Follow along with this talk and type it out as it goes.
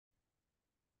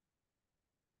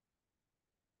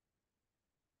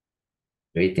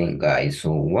Greeting guys,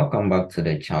 so welcome back to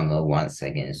the channel once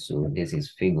again. So this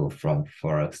is Figo from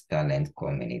Forex Talent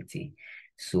Community.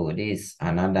 So this is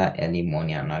another early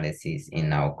money analysis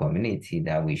in our community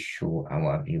that we show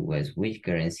our viewers which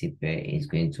currency pair is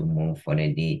going to move for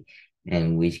the day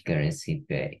and which currency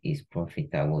pair is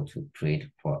profitable to trade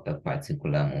for a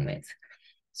particular moment.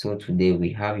 So today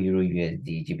we have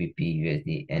EURUSD,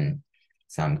 GBPUSD, and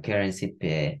some currency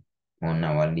pair on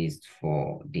our list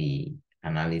for the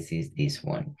analysis this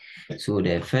one. So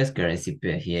the first currency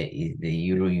pair here is the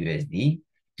EURUSD.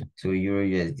 So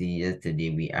EURUSD,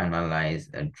 yesterday we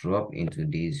analyzed a drop into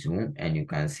this zone, and you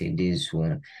can see this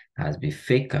zone has been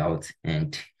fake out,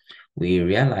 and we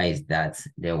realized that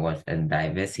there was a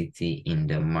diversity in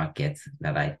the market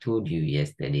that I told you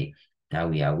yesterday, that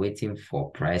we are waiting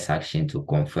for price action to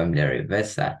confirm the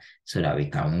reversal so that we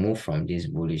can move from this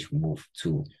bullish move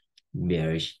to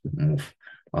bearish move.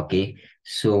 Okay,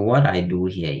 so what I do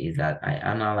here is that I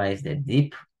analyze the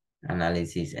deep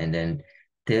analysis and then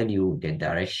tell you the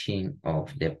direction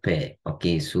of the pair.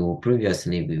 Okay, so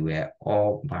previously we were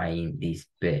all buying this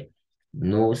pair,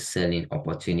 no selling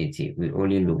opportunity. We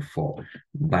only look for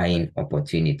buying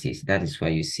opportunities. That is why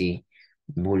you see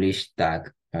bullish tag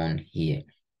on here.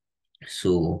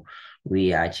 So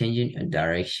we are changing a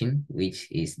direction,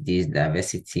 which is this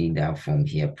diversity, that from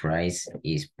here price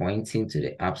is pointing to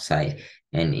the upside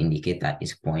and indicator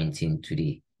is pointing to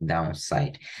the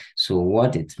downside. So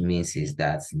what it means is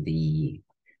that the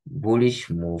bullish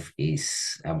move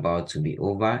is about to be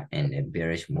over and a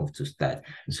bearish move to start.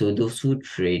 So those who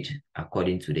trade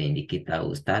according to the indicator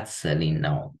will start selling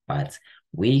now, but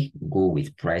we go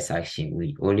with price action.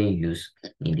 We only use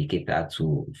indicator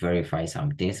to verify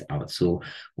some things out. So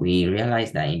we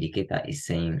realize that indicator is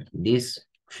saying this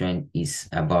trend is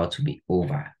about to be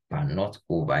over, but not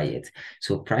over yet.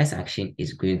 So price action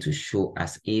is going to show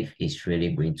as if it's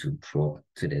really going to drop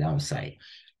to the downside.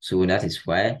 So that is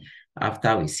why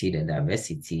after we see the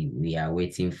diversity, we are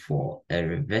waiting for a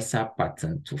reversal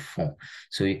pattern to form.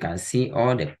 So you can see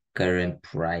all the current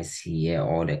price here,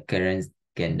 all the current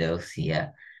candles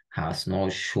here has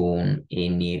not shown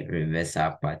any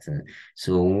reversal pattern.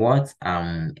 So what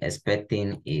I'm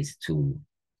expecting is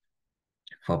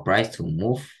for price to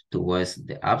move towards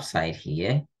the upside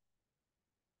here.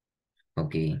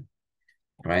 Okay,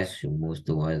 price should move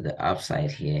towards the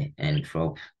upside here and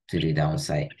drop to the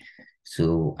downside.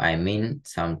 So I mean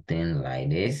something like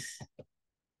this.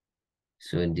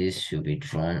 So this should be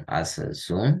drawn as a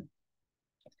zone.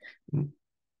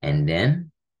 And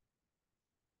then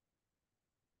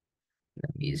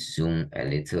let me zoom a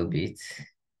little bit.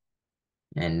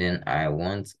 And then I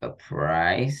want a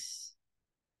price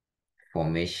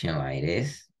formation like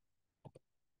this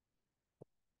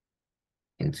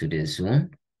into the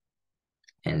zone.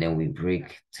 And then we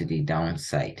break to the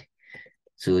downside.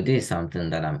 So this is something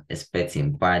that I'm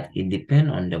expecting, but it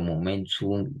depends on the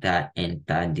momentum that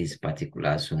enter this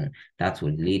particular zone that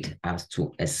will lead us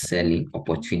to a selling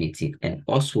opportunity. And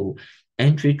also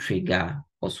entry trigger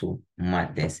also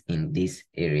matters in this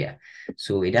area.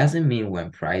 So it doesn't mean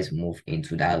when price move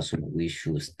into that zone, we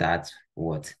should start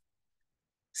what?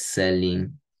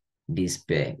 Selling this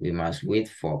pair. We must wait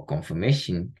for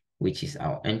confirmation, which is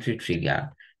our entry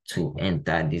trigger, to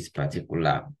enter this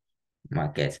particular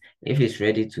market. If it's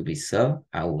ready to be sold,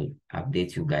 I will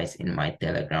update you guys in my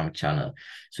Telegram channel.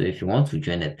 So if you want to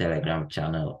join the Telegram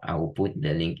channel, I will put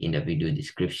the link in the video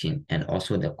description and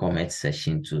also the comment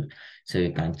section too. So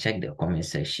you can check the comment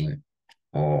section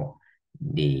or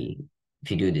the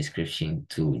video description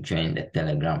to join the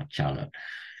Telegram channel.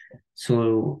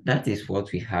 So that is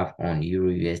what we have on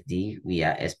EURUSD. We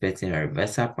are expecting a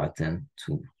reversal pattern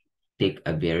to take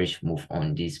a bearish move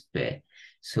on this pair.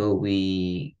 So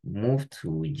we move to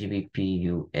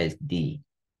GBPUSD.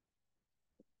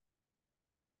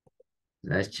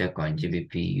 Let's check on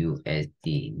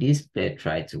GBPUSD. This pair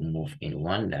tried to move in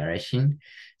one direction.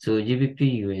 So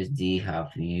GBPUSD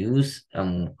have used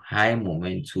high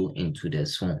momentum into the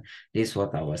zone. This is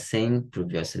what I was saying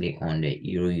previously on the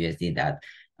EURUSD, that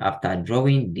after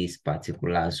drawing this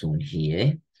particular zone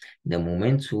here, the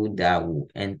momentum that will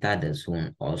enter the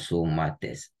zone also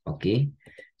matters. Okay,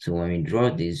 so when we draw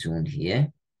this zone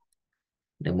here,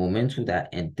 the momentum that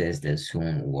enters the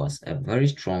zone was a very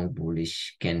strong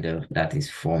bullish candle that is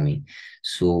forming.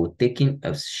 So taking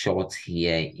a short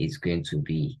here is going to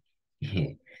be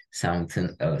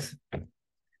something else.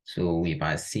 So we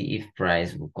must see if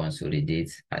price will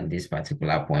consolidate at this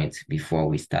particular point before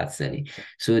we start selling.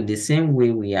 So the same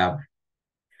way we have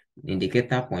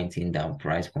indicator pointing down,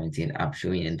 price pointing up,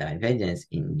 showing a divergence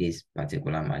in this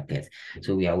particular market.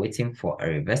 So we are waiting for a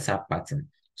reversal pattern.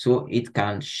 So it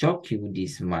can shock you,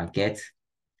 this market,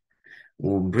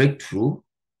 will break through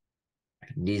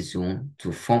this zone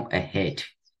to form a head.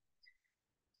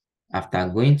 After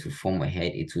going to form a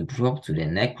head, it will drop to the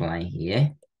neckline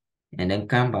here and then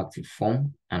come back to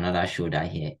form another shoulder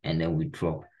here, and then we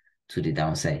drop to the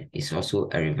downside. It's also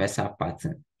a reversal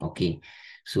pattern. Okay,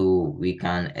 so we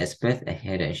can expect a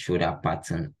head and shoulder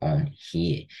pattern on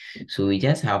here. So we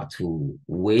just have to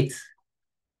wait.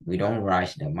 We don't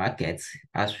rush the market.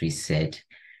 As we said,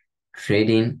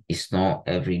 trading is not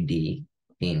every day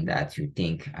thing that you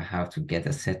think I have to get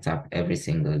a setup every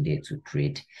single day to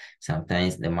trade.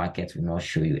 Sometimes the market will not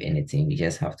show you anything. You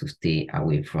just have to stay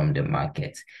away from the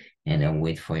market and then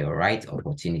wait for your right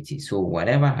opportunity. So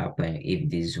whatever happens, if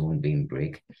this zone being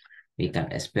break, we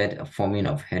can expect a forming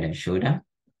of head and shoulder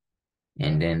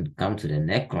and then come to the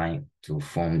neckline to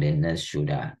form the next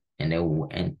shoulder, and then we'll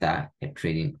enter a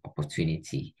trading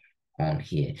opportunity on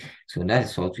here. So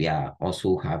that's what we are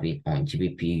also having on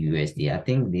GBPUSD. I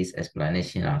think this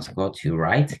explanation has got you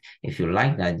right. If you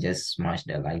like that, just smash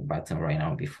the like button right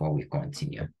now before we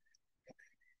continue.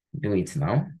 Do it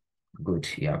now. Good,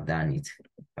 you have done it.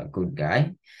 A good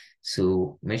guy.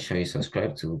 So make sure you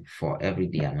subscribe to for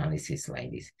everyday analysis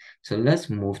like this. So let's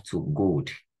move to gold.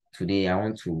 Today I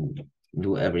want to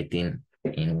do everything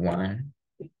in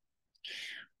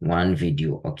one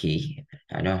video. Okay,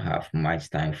 I don't have much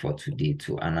time for today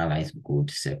to analyze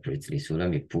gold separately, so let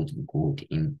me put gold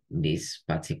in this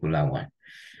particular one.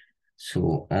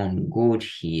 So on gold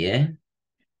here,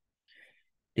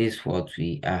 this is what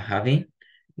we are having.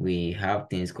 We have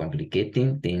things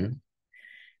complicating things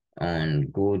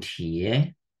on gold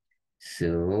here,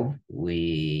 so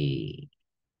we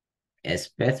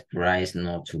expect price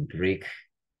not to break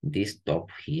this top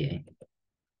here.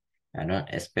 I don't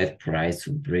expect price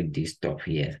to break this top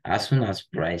here. As soon as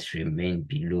price remain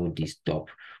below this top,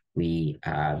 we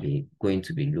are going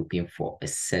to be looking for a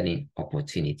selling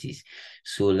opportunities.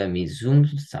 So let me zoom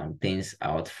some things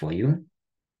out for you.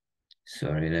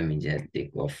 Sorry, let me just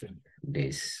take off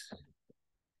this.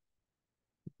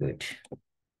 Good.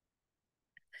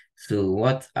 So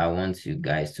what I want you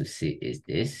guys to see is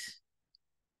this.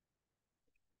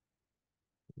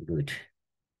 Good.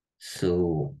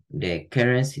 So the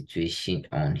current situation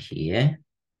on here,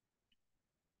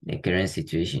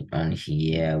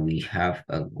 we have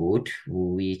a gold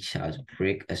which has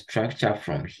break a structure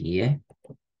from here.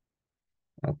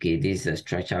 Okay, this is a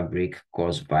structure break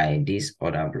caused by this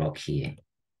other block here.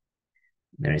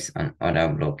 There is an other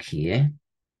block here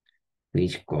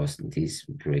which caused this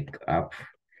break up.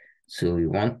 So we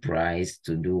want price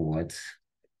to do what?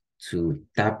 To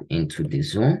tap into the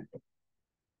zone.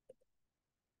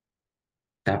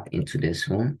 Tap into the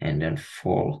zone and then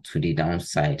fall to the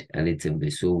downside a little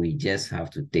bit. So we just have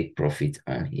to take profit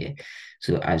on here.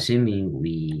 So assuming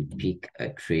we pick a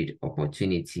trade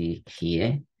opportunity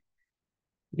here,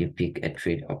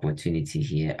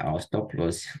 our stop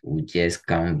loss will just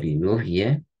come below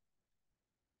here.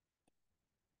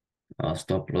 Our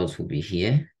stop loss will be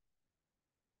here.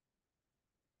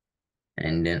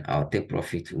 And then our take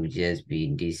profit will just be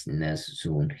in this next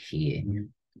zone here.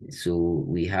 So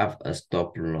we have a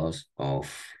stop loss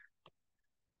of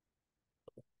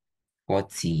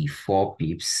 44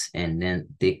 pips and then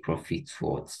take profit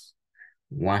towards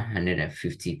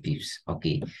 150 pips.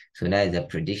 Okay, so that is a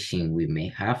prediction we may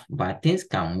have, but things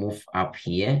can move up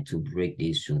here to break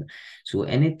this zone. So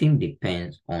anything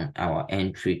depends on our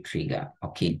entry trigger.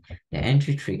 Okay, the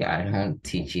entry trigger, I don't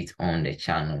teach it on the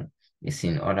channel. It's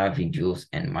in other videos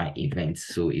and my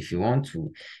events. So if you want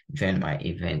to join my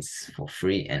events for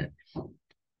free and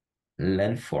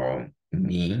learn from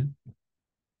me,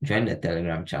 join the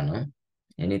Telegram channel.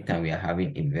 Anytime we are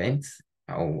having events,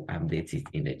 I'll update it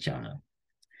in the channel.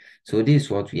 So this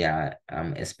is what we are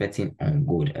expecting on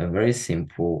gold. A very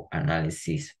simple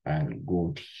analysis on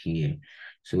gold here.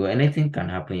 So anything can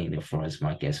happen in the forex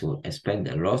market. So expect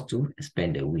the loss to,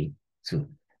 expect the win too.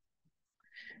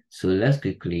 So let's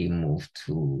quickly move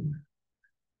to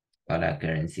other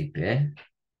currency pair.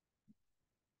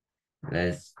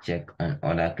 Let's check on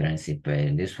other currency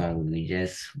pair. This one we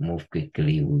just move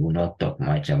quickly. We will not talk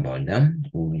much about them.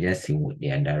 We will just see what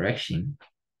their direction,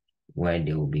 where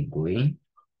they will be going.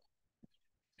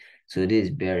 So this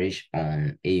is bearish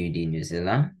on AUD New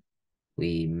Zealand.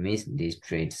 We missed this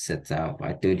trade setup.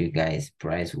 I told you guys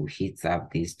price will hit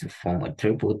up this to form a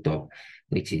triple top,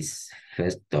 which is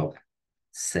first top,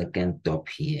 second top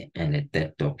here, and the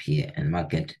third top here, and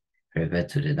market revert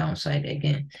to the downside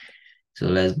again. So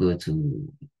let's go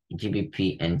to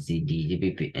GBPUSD.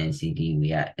 GBPUSD,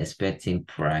 we are expecting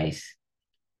price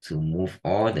to move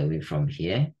all the way from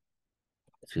here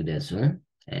to the zone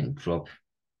and drop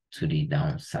to the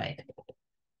downside.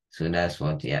 So that's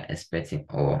what we are expecting,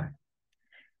 or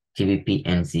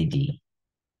GBPUSD.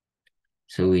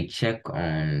 So we check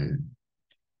on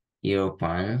Euro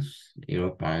pounds.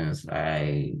 Euro pounds,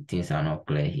 things are not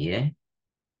clear here.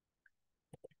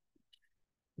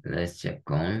 Let's check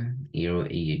on Euro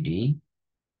AUD.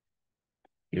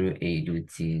 Euro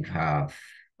AUD have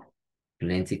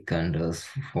plenty candles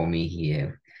for me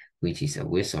here, which is a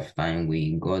waste of time.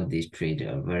 We got this trade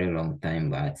a very long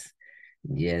time, but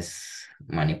just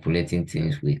manipulating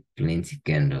things with plenty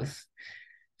candles.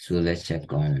 So let's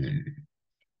check on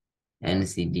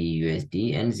NZD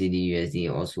USD. NZD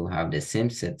USD also have the same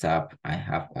setup I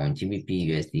have on GBP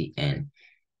USD and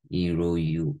Euro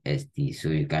USD. So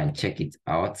you can check it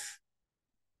out.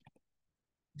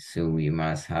 So we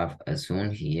must have a zone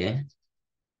here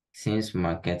since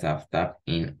markets have tapped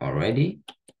in already,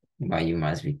 but you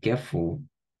must be careful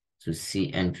to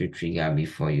see entry trigger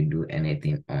before you do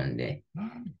anything on there.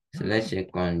 So let's check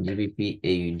on GBP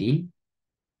AUD.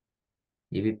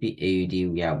 GBP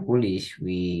AUD, we are bullish.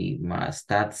 We must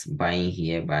start buying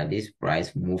here, but this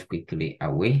price moved quickly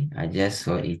away. I just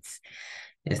saw it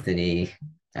yesterday.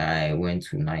 I went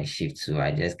to night shift, so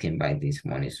I just came back this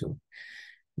morning. So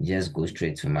just go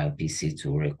straight to my PC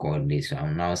to record this. So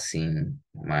I'm now seeing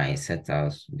my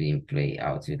setups being played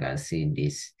out. You can see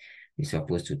this. We're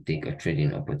supposed to take a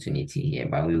trading opportunity here,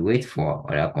 but we wait for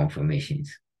other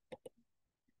confirmations.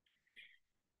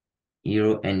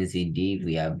 EURUSD,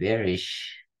 we are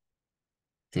bearish.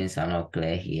 Things are not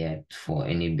clear here for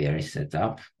any bearish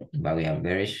setup, but we are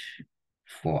bearish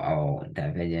for our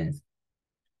divergence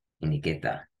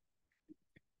indicator.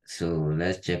 So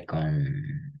let's check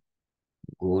on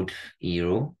gold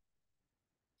euro.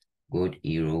 Gold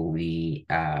euro, we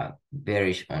are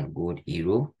bearish on gold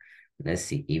euro. Let's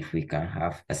see if we can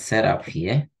have a setup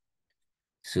here.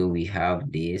 So we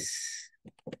have this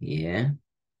here.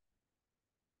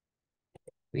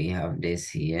 We have this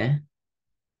here.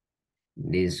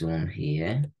 This one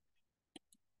here.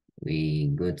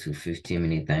 We go to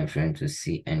 15-minute time frame to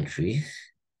see entries.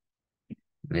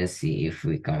 Let's see if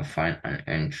we can find an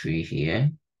entry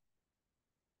here.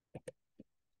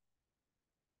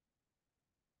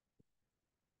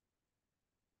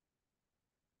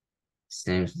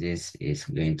 Seems this is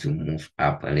going to move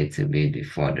up a little bit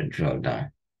before the drawdown,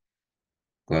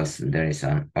 because there is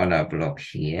an order block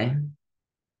here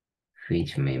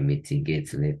which may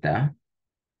mitigate later.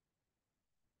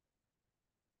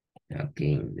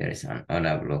 Okay, there is an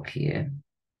order block here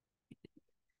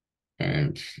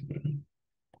and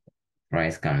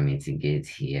price can mitigate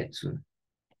here too.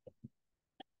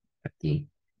 Okay,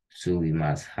 so we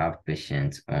must have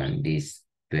patience on this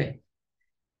pair.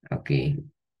 Okay,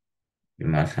 we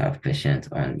must have patience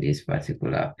on this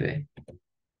particular pair.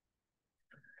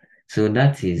 So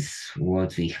that is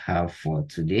what we have for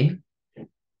today.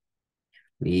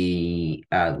 We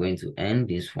are going to end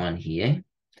this one here.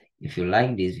 If you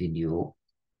like this video,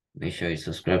 make sure you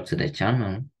subscribe to the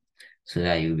channel so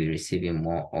that you'll be receiving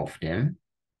more of them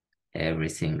every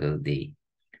single day.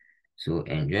 So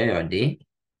enjoy your day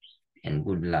and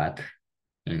good luck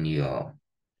in your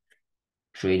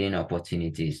trading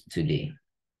opportunities today.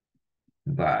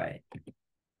 Bye.